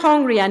when I'm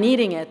hungry and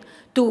eating it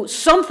to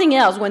something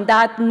else when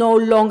that no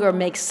longer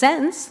makes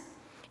sense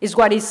is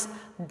what is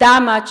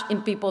damaged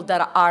in people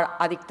that are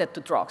addicted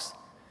to drugs.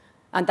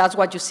 And that's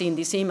what you see in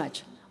this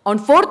image.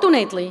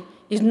 Unfortunately,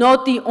 it's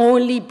not the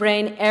only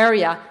brain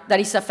area that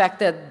is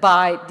affected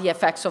by the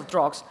effects of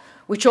drugs,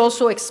 which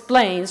also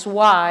explains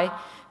why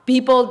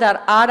people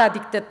that are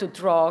addicted to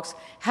drugs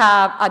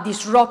have a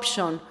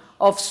disruption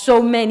of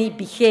so many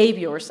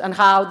behaviors and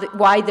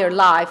why their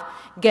life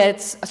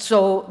gets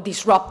so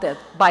disrupted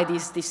by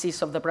this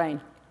disease of the brain.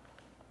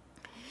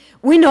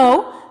 We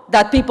know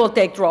that people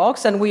take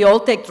drugs, and we all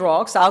take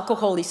drugs.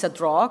 Alcohol is a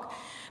drug,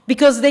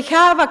 because they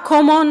have a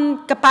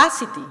common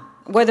capacity.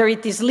 Whether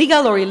it is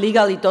legal or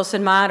illegal, it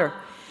doesn't matter.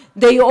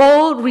 They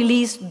all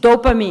release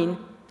dopamine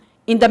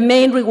in the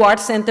main reward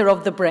center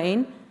of the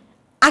brain,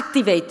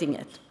 activating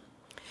it.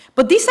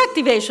 But this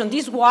activation,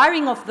 this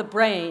wiring of the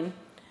brain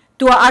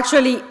to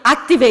actually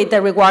activate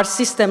the reward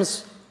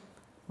systems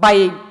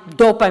by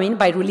dopamine,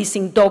 by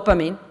releasing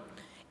dopamine,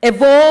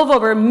 evolve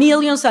over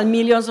millions and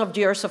millions of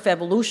years of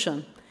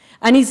evolution.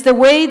 And it's the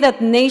way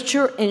that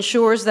nature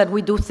ensures that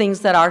we do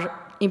things that are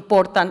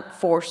important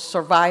for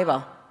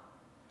survival.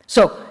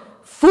 So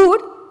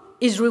food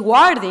is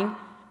rewarding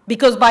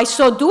because by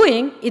so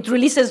doing, it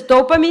releases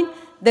dopamine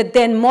that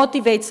then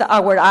motivates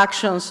our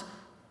actions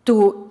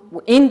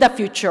to, in the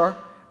future,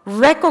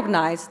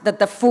 recognize that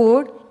the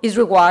food is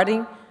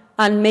rewarding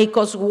and make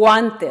us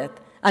want it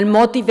and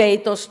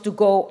motivate us to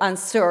go and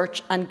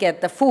search and get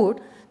the food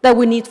that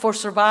we need for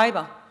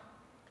survival.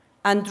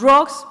 And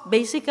drugs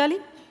basically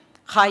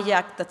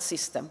hijack that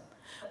system.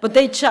 But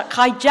they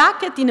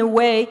hijack it in a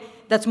way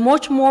that's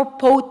much more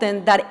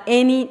potent than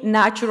any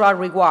natural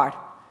reward.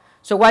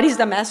 So what is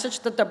the message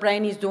that the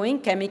brain is doing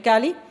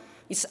chemically?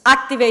 It's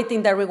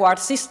activating the reward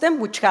system,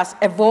 which has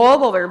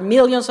evolved over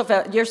millions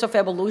of years of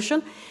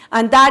evolution,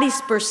 and that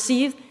is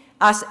perceived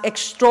as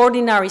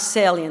extraordinary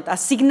salient, a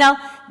signal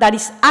that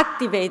is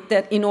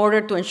activated in order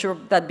to ensure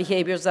that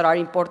behaviors that are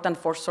important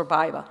for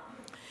survival.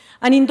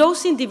 And in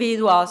those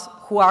individuals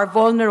who are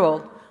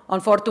vulnerable,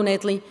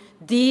 unfortunately,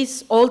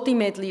 this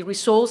ultimately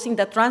results in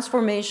the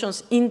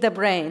transformations in the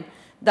brain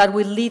that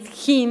will lead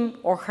him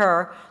or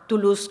her to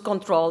lose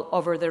control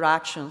over their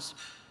actions.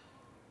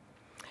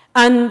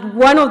 And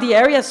one of the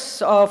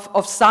areas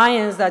of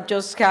science that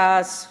just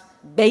has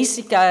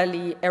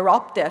basically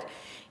erupted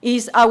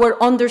is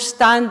our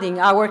understanding,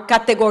 our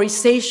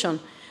categorization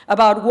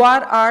about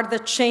what are the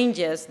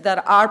changes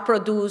that are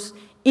produced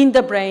in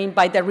the brain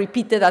by the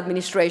repeated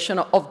administration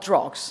of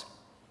drugs.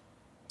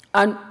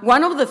 And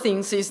one of the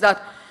things is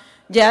that,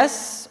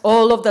 yes,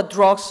 all of the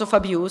drugs of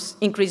abuse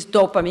increase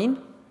dopamine,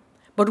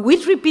 but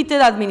with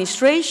repeated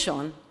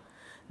administration,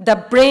 the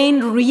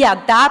brain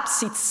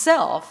readapts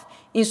itself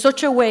in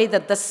such a way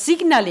that the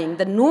signaling,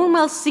 the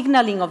normal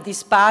signaling of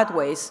these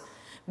pathways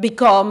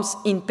becomes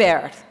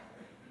impaired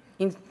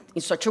in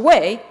such a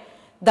way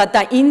that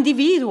the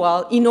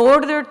individual, in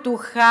order to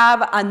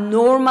have a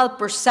normal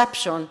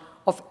perception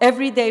of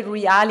everyday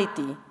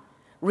reality,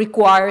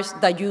 requires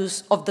the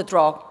use of the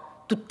drug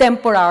to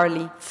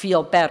temporarily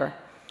feel better.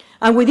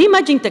 And with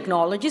imaging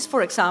technologies,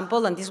 for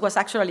example, and this was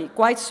actually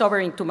quite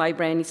sobering to my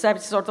brain, it's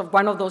sort of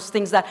one of those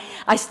things that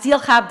I still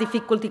have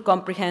difficulty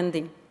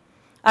comprehending.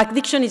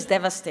 Addiction is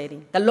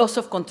devastating, the loss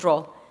of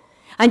control.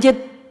 And yet,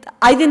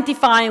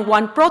 identifying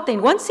one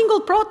protein, one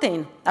single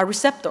protein, a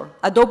receptor,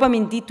 a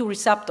dopamine D2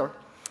 receptor,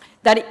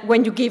 that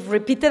when you give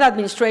repeated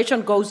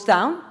administration goes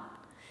down,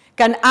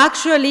 can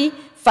actually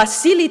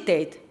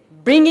facilitate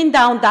bringing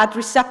down that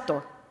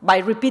receptor by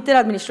repeated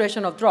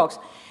administration of drugs,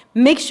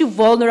 makes you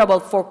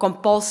vulnerable for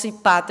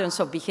compulsive patterns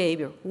of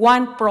behavior.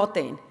 One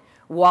protein.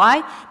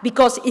 Why?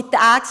 Because it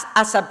acts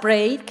as a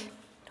brake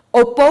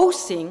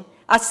opposing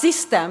a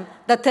system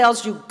that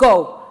tells you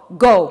go,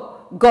 go,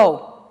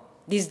 go.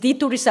 This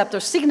D2 receptor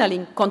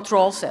signaling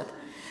controls it.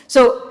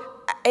 So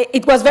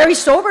it was very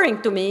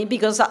sobering to me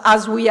because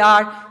as we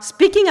are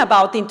speaking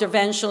about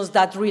interventions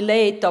that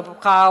relate to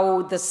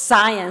how the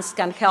science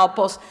can help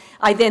us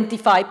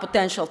identify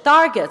potential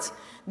targets,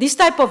 this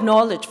type of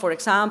knowledge, for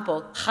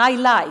example,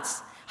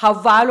 highlights how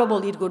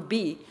valuable it would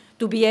be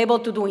to be able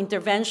to do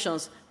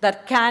interventions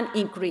that can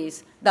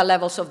increase the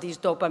levels of these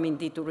dopamine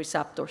D2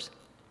 receptors.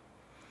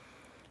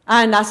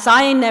 And as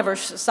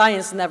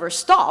science never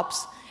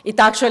stops, it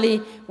actually,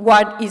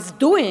 what is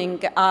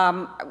doing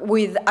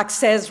with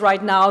access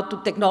right now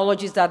to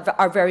technologies that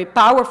are very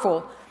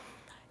powerful,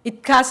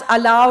 it has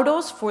allowed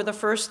us for the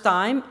first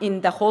time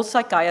in the whole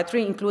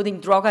psychiatry,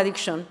 including drug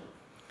addiction,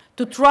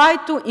 to try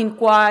to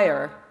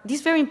inquire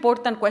this very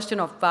important question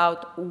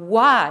about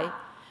why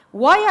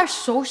are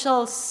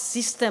social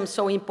systems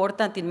so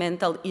important in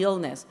mental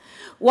illness?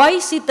 Why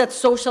is it that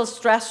social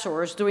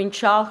stressors during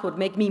childhood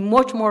make me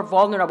much more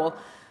vulnerable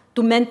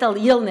to mental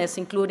illness,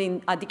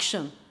 including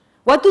addiction?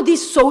 What do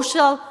these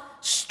social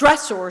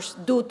stressors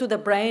do to the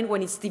brain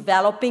when it's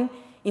developing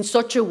in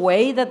such a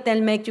way that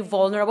they'll make you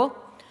vulnerable?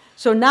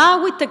 So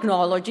now with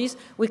technologies,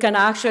 we can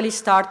actually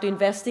start to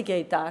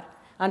investigate that.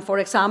 And for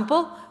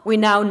example, we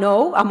now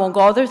know, among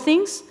other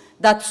things,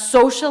 that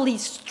socially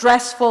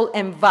stressful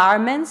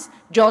environments,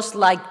 just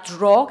like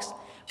drugs,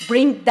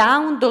 bring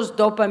down those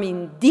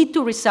dopamine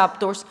D2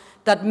 receptors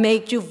that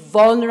make you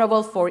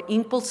vulnerable for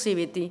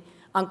impulsivity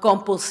and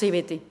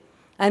compulsivity.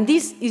 And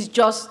this is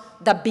just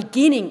the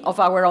beginning of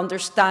our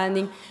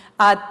understanding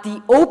at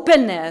the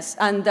openness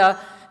and the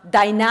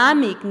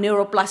dynamic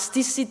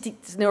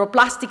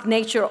neuroplastic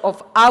nature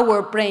of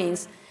our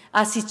brains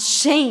as it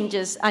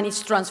changes and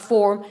is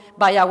transformed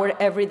by our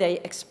everyday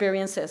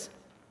experiences.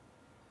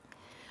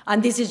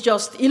 And this is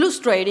just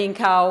illustrating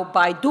how,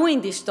 by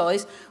doing these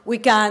studies, we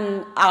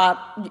can,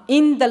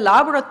 in the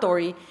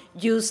laboratory,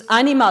 use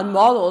animal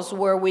models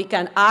where we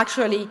can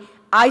actually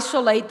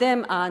isolate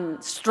them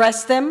and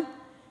stress them,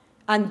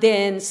 and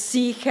then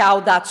see how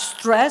that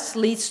stress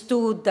leads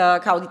to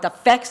how it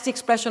affects the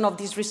expression of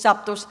these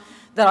receptors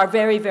that are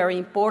very, very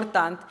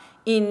important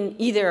in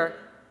either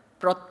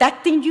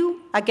protecting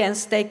you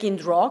against taking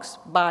drugs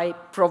by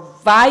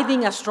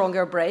providing a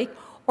stronger break,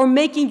 or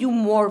making you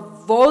more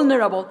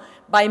vulnerable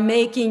by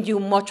making you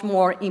much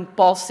more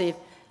impulsive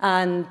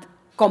and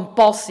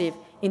compulsive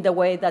in the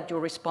way that you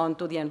respond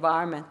to the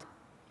environment.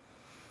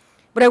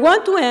 But I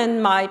want to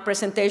end my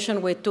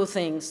presentation with two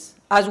things.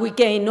 As we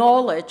gain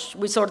knowledge,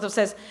 we sort of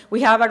says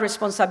we have a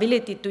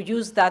responsibility to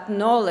use that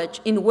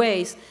knowledge in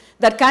ways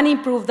that can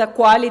improve the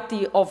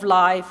quality of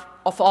life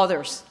of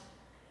others.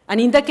 And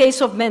in the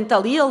case of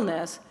mental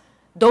illness,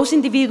 those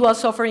individuals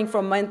suffering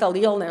from mental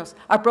illness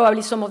are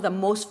probably some of the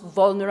most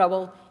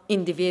vulnerable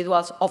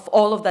individuals of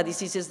all of the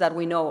diseases that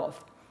we know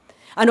of.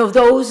 And of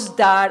those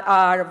that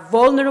are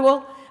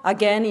vulnerable,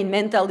 again, in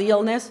mental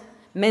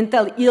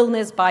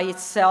illness by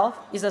itself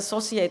is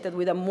associated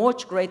with a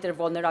much greater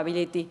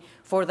vulnerability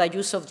for the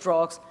use of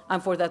drugs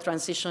and for the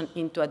transition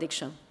into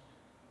addiction.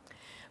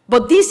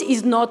 But this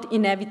is not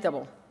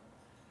inevitable.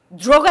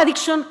 Drug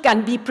addiction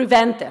can be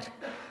prevented.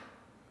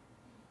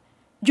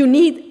 You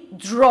need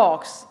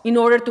drugs in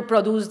order to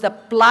produce the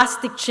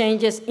plastic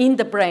changes in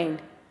the brain,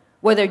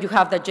 whether you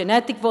have the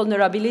genetic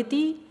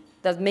vulnerability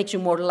that makes you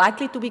more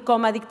likely to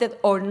become addicted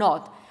or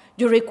not.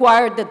 You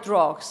require the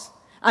drugs.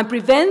 And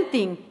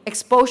preventing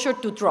exposure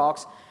to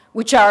drugs,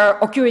 which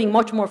are occurring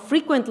much more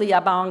frequently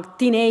among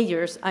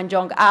teenagers and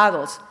young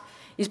adults,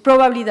 is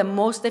probably the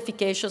most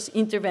efficacious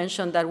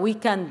intervention that we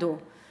can do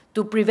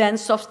to prevent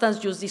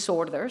substance use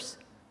disorders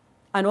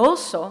and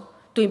also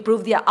to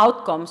improve the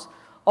outcomes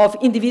of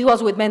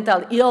individuals with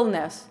mental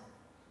illness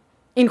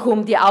in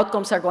whom the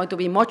outcomes are going to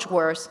be much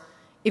worse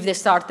if they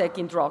start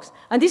taking drugs.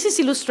 And this is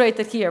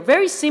illustrated here.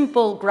 Very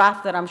simple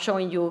graph that I'm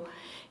showing you.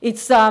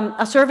 It's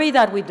a survey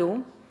that we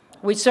do.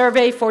 We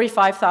survey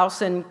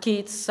 45,000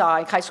 kids,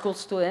 high school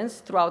students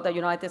throughout the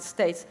United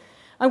States,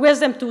 and we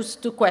ask them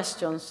two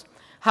questions: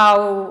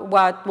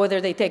 whether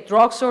they take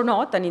drugs or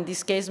not, and in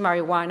this case,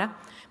 marijuana.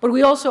 But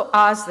we also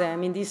ask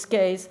them, in this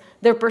case,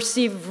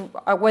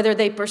 whether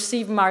they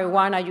perceive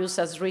marijuana use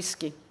as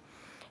risky.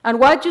 And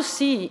what you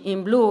see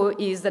in blue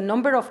is the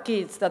number of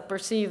kids that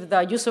perceive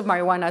the use of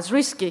marijuana as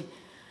risky,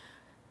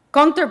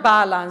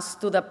 counterbalanced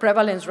to the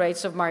prevalence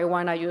rates of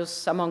marijuana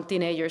use among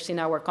teenagers in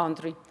our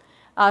country,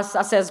 as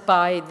assessed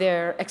by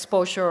their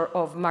exposure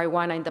of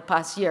marijuana in the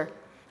past year.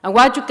 And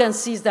what you can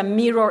see is the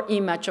mirror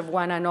image of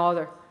one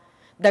another.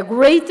 The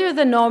greater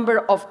the number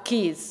of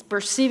kids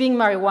perceiving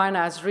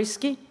marijuana as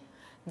risky,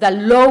 the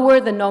lower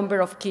the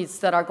number of kids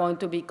that are going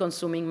to be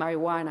consuming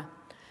marijuana.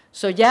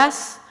 So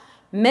yes,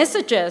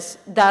 messages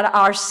that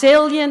are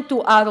salient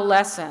to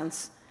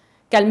adolescents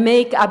can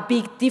make a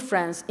big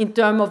difference in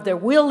terms of their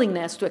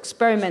willingness to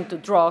experiment to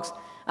drugs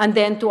and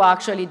then to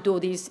actually do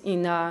this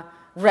in a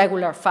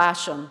regular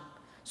fashion.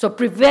 So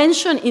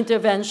prevention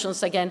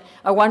interventions, again,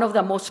 are one of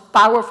the most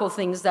powerful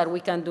things that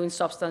we can do in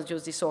substance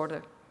use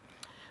disorder.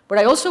 But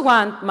I also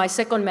want, my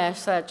second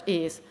message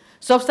is,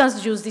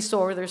 substance use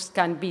disorders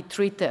can be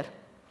treated.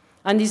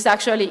 And this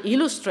actually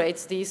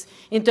illustrates this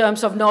in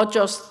terms of not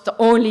just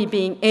only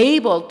being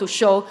able to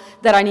show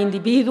that an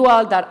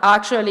individual that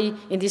actually,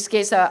 in this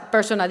case, a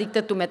person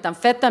addicted to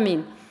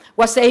methamphetamine,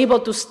 was able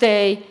to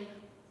stay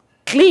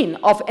clean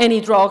of any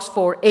drugs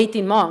for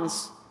 18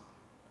 months.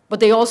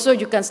 But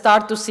you can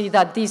start to see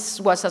that this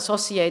was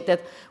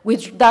associated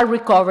with that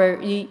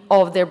recovery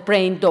of their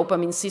brain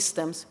dopamine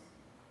systems.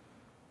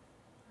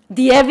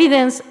 The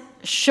evidence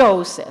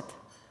shows it.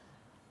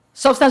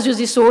 Substance use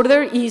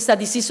disorder is a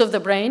disease of the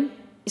brain.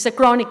 It's a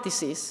chronic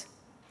disease.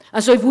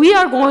 And so if we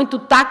are going to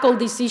tackle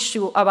this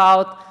issue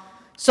about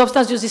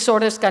substance use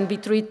disorders can be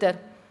treated,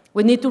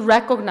 we need to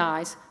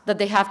recognize that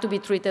they have to be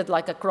treated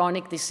like a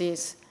chronic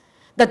disease.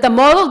 That the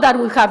model that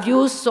we have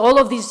used all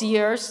of these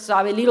years,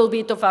 a little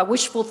bit of a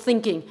wishful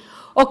thinking,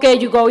 okay,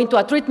 you go into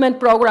a treatment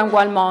program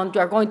 1 month,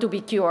 you are going to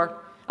be cured,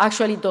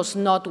 actually does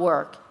not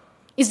work.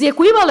 It's the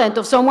equivalent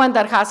of someone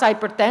that has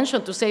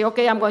hypertension to say,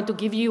 okay, I'm going to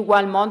give you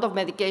 1 month of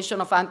medication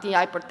of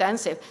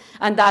antihypertensive,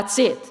 and that's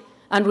it,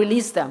 and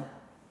release them.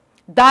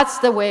 That's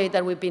the way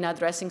that we've been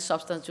addressing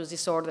substance use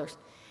disorders.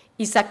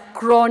 It's a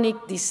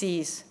chronic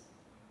disease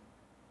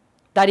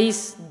that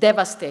is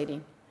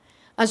devastating.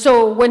 And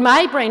so when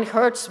my brain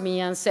hurts me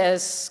and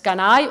says, can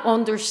I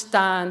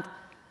understand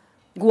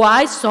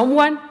why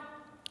someone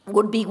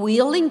would be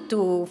willing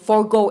to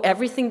forego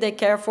everything they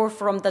care for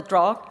from the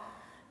drug?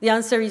 The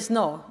answer is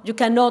no. You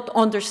cannot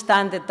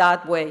understand it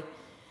that way.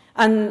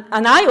 And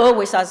I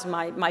always ask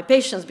my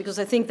patients, because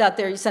I think that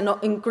there is an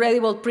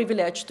incredible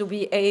privilege to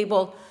be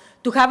able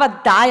to have a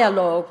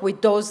dialogue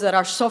with those that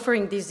are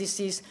suffering this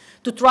disease,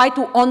 to try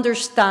to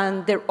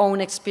understand their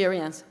own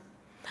experience.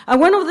 And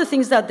one of the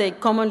things that they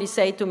commonly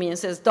say to me and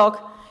says,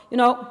 Doc, you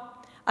know,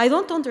 I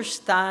don't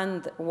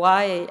understand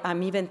why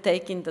I'm even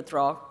taking the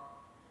drug,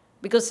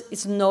 because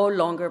it's no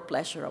longer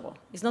pleasurable.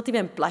 It's not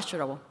even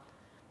pleasurable,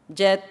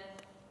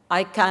 yet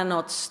I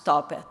cannot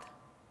stop it.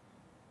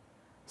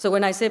 So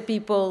when I say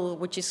people,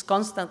 which is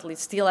constantly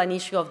still an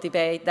issue of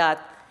debate,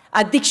 that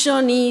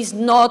addiction is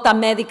not a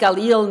medical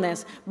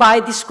illness, by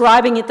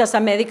describing it as a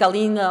medical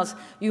illness,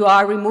 you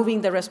are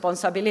removing the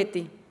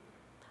responsibility.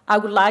 I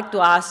would like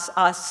to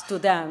ask to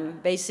them,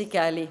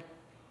 basically,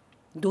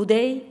 do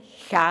they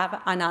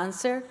have an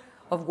answer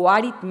of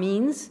what it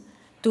means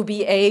to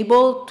be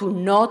able to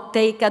not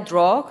take a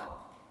drug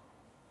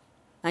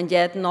and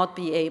yet not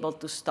be able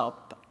to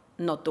stop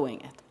not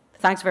doing it?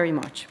 Thanks very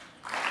much.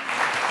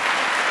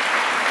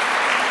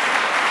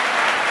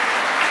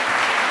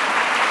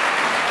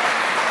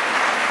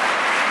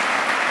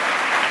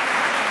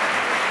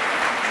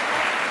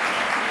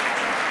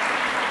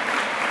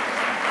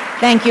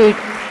 Thank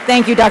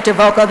you, Dr.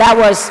 Volko. That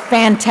was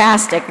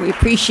fantastic. We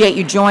appreciate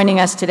you joining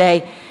us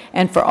today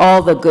and for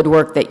all the good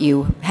work that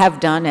you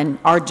have done and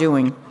are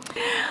doing.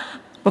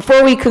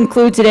 Before we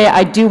conclude today,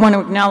 I do want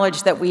to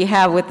acknowledge that we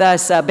have with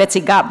us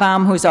Betsy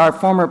Gottbaum, who's our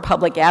former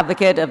public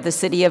advocate of the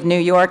City of New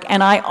York.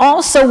 And I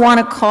also want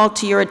to call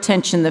to your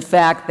attention the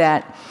fact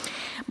that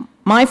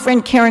my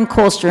friend Karen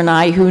Colster and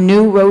I, who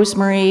knew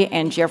Rosemary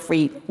and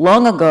Jeffrey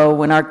long ago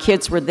when our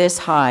kids were this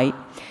high,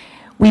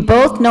 we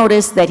both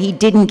noticed that he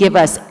didn't give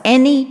us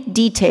any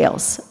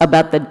details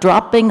about the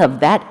dropping of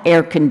that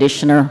air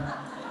conditioner.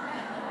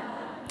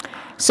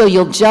 So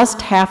you'll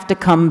just have to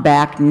come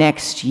back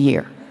next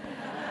year.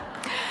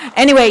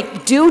 Anyway,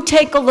 do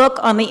take a look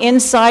on the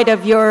inside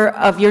of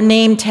your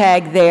name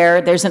tag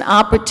there. There's an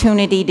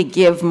opportunity to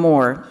give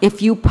more,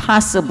 if you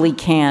possibly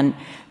can.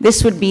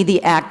 This would be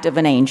the act of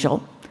an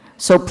angel.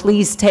 So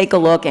please take a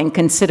look and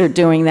consider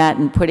doing that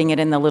and putting it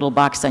in the little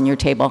box on your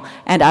table.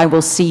 And I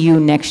will see you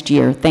next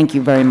year. Thank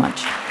you very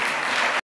much.